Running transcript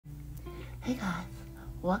Hey guys,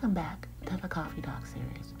 welcome back to the Coffee Doc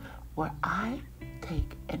series, where I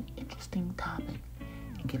take an interesting topic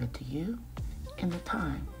and give it to you in the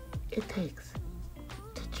time it takes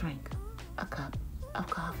to drink a cup of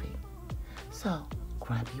coffee. So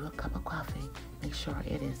grab you a cup of coffee, make sure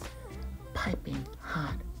it is piping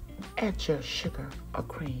hot, add your sugar or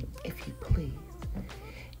cream if you please.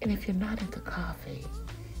 And if you're not into coffee,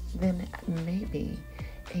 then maybe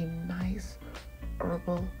a nice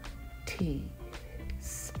herbal tea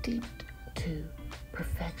steeped to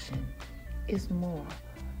perfection is more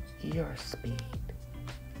your speed.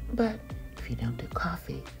 But if you don't do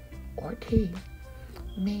coffee or tea,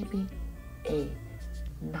 maybe a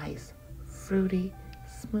nice fruity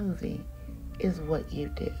smoothie is what you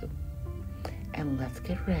do. And let's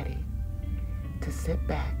get ready to sit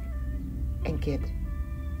back and get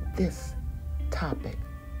this topic,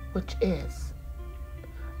 which is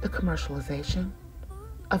the commercialization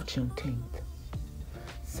of Juneteenth.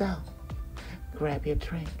 So, grab your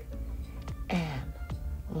drink and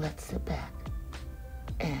let's sit back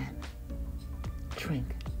and drink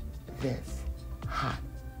this hot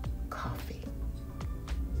coffee.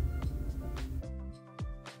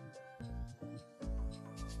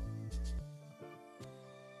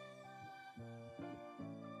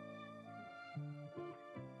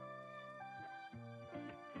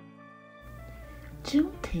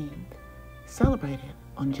 Juneteenth, celebrated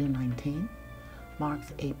on June 19th,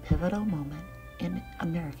 marks a pivotal moment in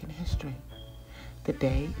American history. The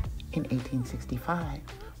day in 1865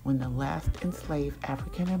 when the last enslaved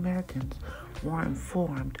African Americans were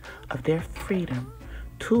informed of their freedom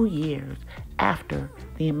 2 years after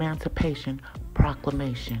the Emancipation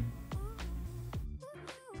Proclamation.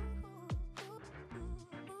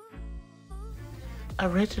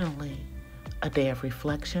 Originally a day of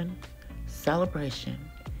reflection, celebration,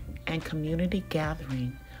 and community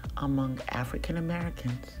gathering among African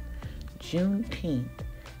Americans, Juneteenth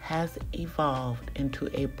has evolved into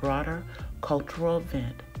a broader cultural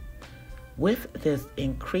event. With this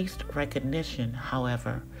increased recognition,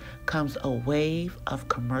 however, comes a wave of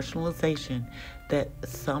commercialization that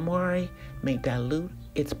some worry may dilute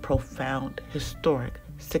its profound historic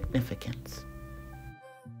significance.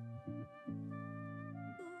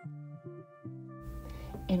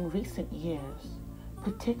 In recent years,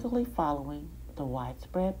 particularly following the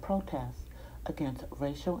widespread protests against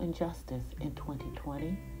racial injustice in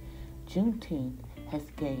 2020, Juneteenth has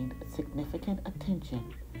gained significant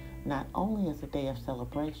attention, not only as a day of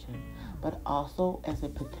celebration, but also as a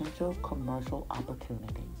potential commercial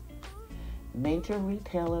opportunity. Major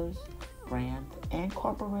retailers, brands, and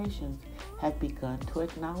corporations have begun to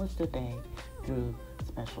acknowledge the day through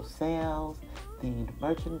special sales, themed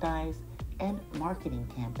merchandise, and marketing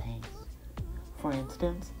campaigns. For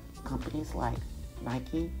instance, companies like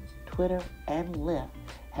Nike, Twitter, and Lyft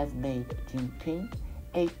have made Juneteenth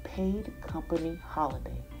a paid company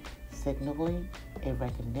holiday, signaling a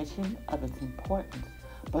recognition of its importance,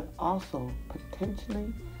 but also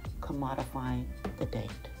potentially commodifying the date.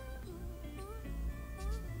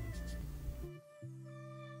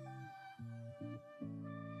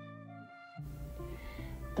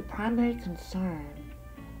 The primary concern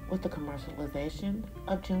with the commercialization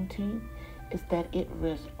of Juneteenth is that it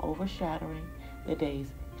risks overshadowing the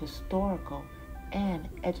day's historical and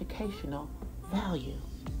educational value.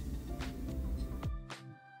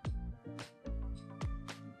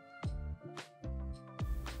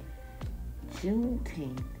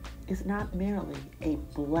 Juneteenth is not merely a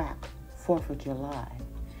Black 4th of July,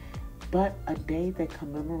 but a day that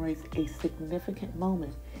commemorates a significant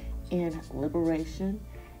moment in liberation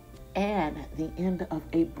and the end of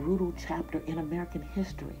a brutal chapter in American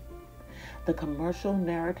history. The commercial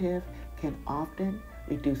narrative can often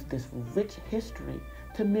reduce this rich history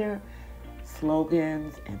to mere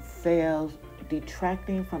slogans and sales,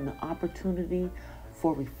 detracting from the opportunity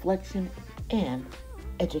for reflection and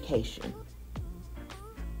education.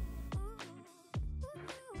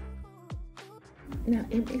 Now,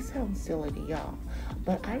 it may sound silly to y'all,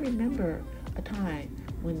 but I remember a time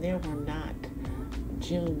when there were not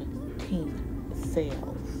Juneteenth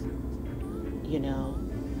sales,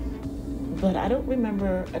 but I don't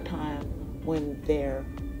remember a time when there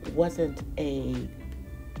wasn't a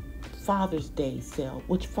Father's Day sale,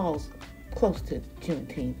 which falls close to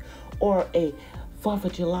Juneteenth, or a 4th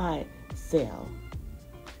of July sale.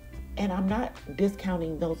 And I'm not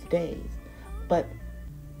discounting those days, but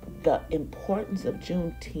the importance of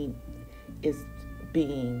Juneteenth is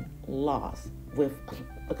being lost with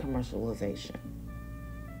the commercialization.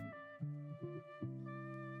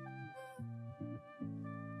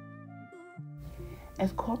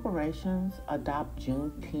 As corporations adopt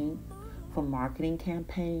Juneteenth for marketing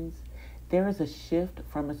campaigns, there is a shift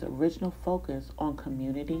from its original focus on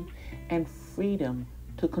community and freedom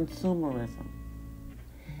to consumerism.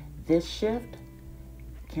 This shift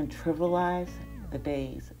can trivialize the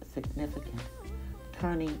day's significance,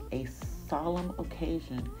 turning a solemn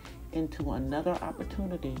occasion into another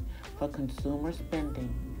opportunity for consumer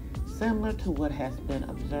spending, similar to what has been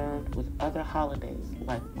observed with other holidays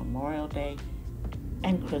like Memorial Day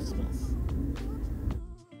and Christmas.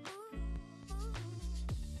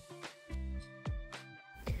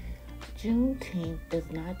 Juneteenth is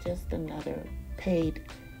not just another paid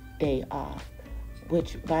day off,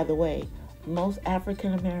 which, by the way, most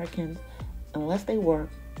African Americans, unless they work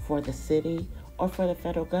for the city or for the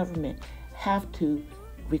federal government, have to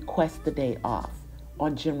request the day off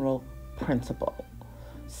on general principle.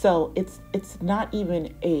 So it's not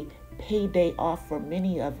even a paid day off for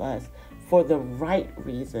many of us for the right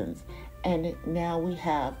reasons. And now we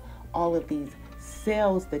have all of these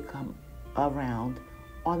sales that come around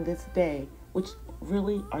on this day, which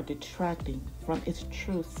really are detracting from its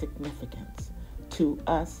true significance to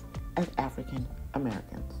us as African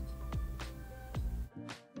Americans.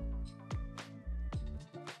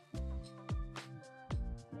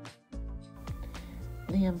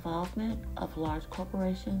 The involvement of large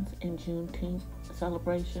corporations in Juneteenth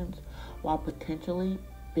celebrations, while potentially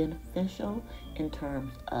beneficial in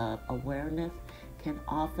terms of awareness, can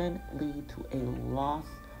often lead to a loss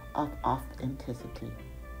of authenticity.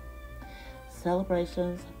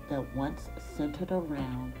 Celebrations that once centered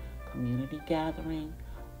around community gathering,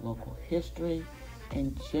 local history,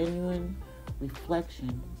 and genuine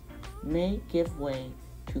reflection may give way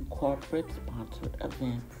to corporate-sponsored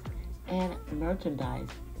events and merchandise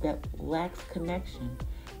that lacks connection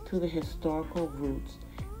to the historical roots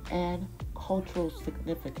and cultural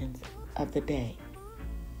significance of the day.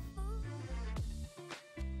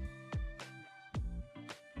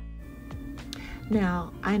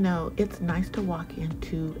 Now, I know it's nice to walk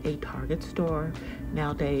into a Target store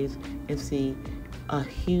nowadays and see a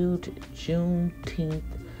huge Juneteenth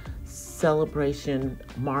celebration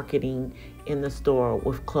marketing in the store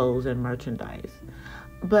with clothes and merchandise.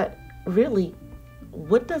 But really,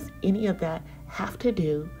 what does any of that have to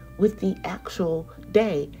do with the actual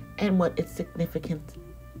day and what its significant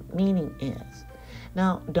meaning is?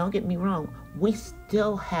 Now, don't get me wrong, we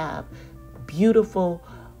still have beautiful,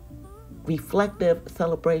 reflective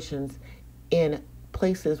celebrations in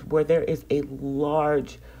places where there is a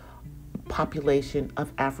large population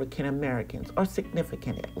of African Americans, or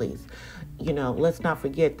significant at least. You know, let's not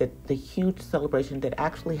forget that the huge celebration that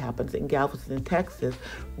actually happens in Galveston, Texas,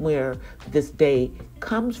 where this day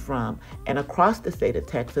comes from, and across the state of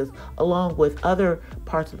Texas, along with other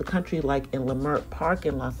parts of the country like in Leimert Park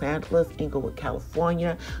in Los Angeles, Inglewood,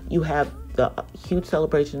 California. You have the huge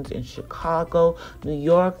celebrations in Chicago, New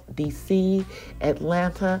York, DC,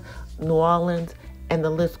 Atlanta, New Orleans, and the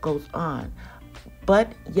list goes on.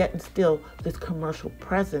 But yet and still, this commercial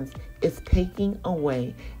presence is taking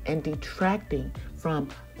away and detracting from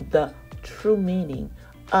the true meaning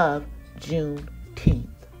of Juneteenth.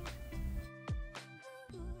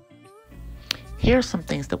 Here are some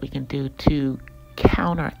things that we can do to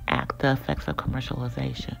counteract the effects of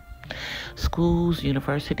commercialization. Schools,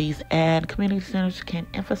 universities, and community centers can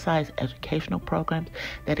emphasize educational programs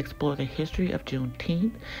that explore the history of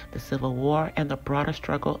Juneteenth, the Civil War, and the broader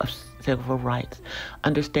struggle of civil rights.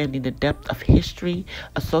 Understanding the depth of history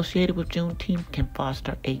associated with Juneteenth can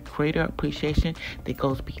foster a greater appreciation that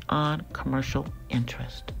goes beyond commercial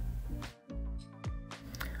interest.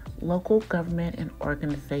 Local government and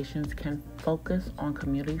organizations can focus on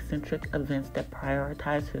community-centric events that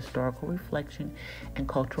prioritize historical reflection and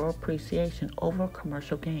cultural appreciation over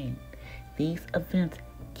commercial gain. These events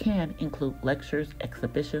can include lectures,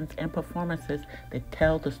 exhibitions, and performances that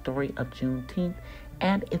tell the story of Juneteenth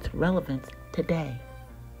and its relevance today.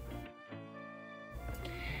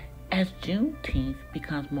 As Juneteenth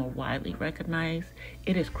becomes more widely recognized,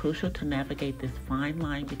 it is crucial to navigate this fine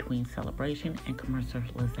line between celebration and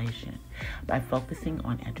commercialization. By focusing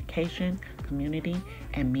on education, community,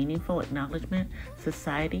 and meaningful acknowledgement,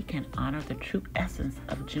 society can honor the true essence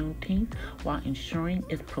of Juneteenth while ensuring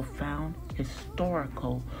its profound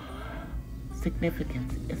historical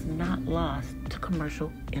significance is not lost to commercial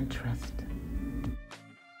interest.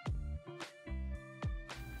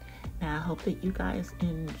 Now, I hope that you guys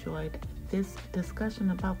enjoyed this discussion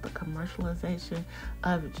about the commercialization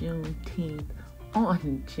of Juneteenth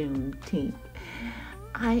on Juneteenth.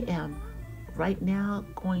 I am right now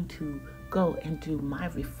going to go and do my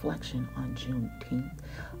reflection on Juneteenth.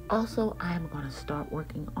 Also, I am going to start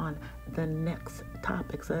working on the next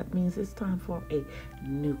topic. So that means it's time for a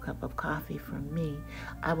new cup of coffee from me.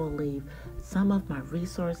 I will leave some of my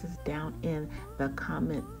resources down in the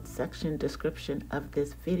comment section description of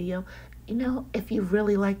this video. If you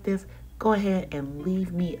really like this, go ahead and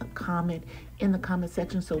leave me a comment in the comment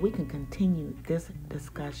section so we can continue this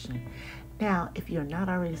discussion. Now, if you're not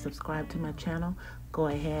already subscribed to my channel, go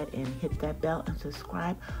ahead and hit that bell and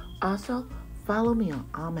subscribe. Also, follow me on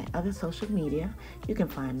all my other social media. You can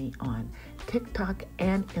find me on TikTok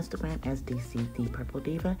and Instagram as DC The Purple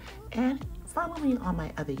Diva. And follow me on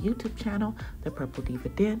my other YouTube channel, The Purple Diva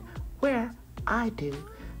Den, where I do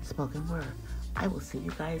spoken word. I will see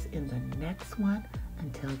you guys in the next one.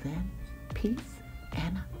 Until then, peace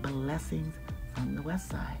and blessings from the West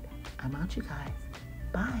Side. I'm out, you guys.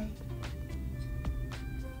 Bye.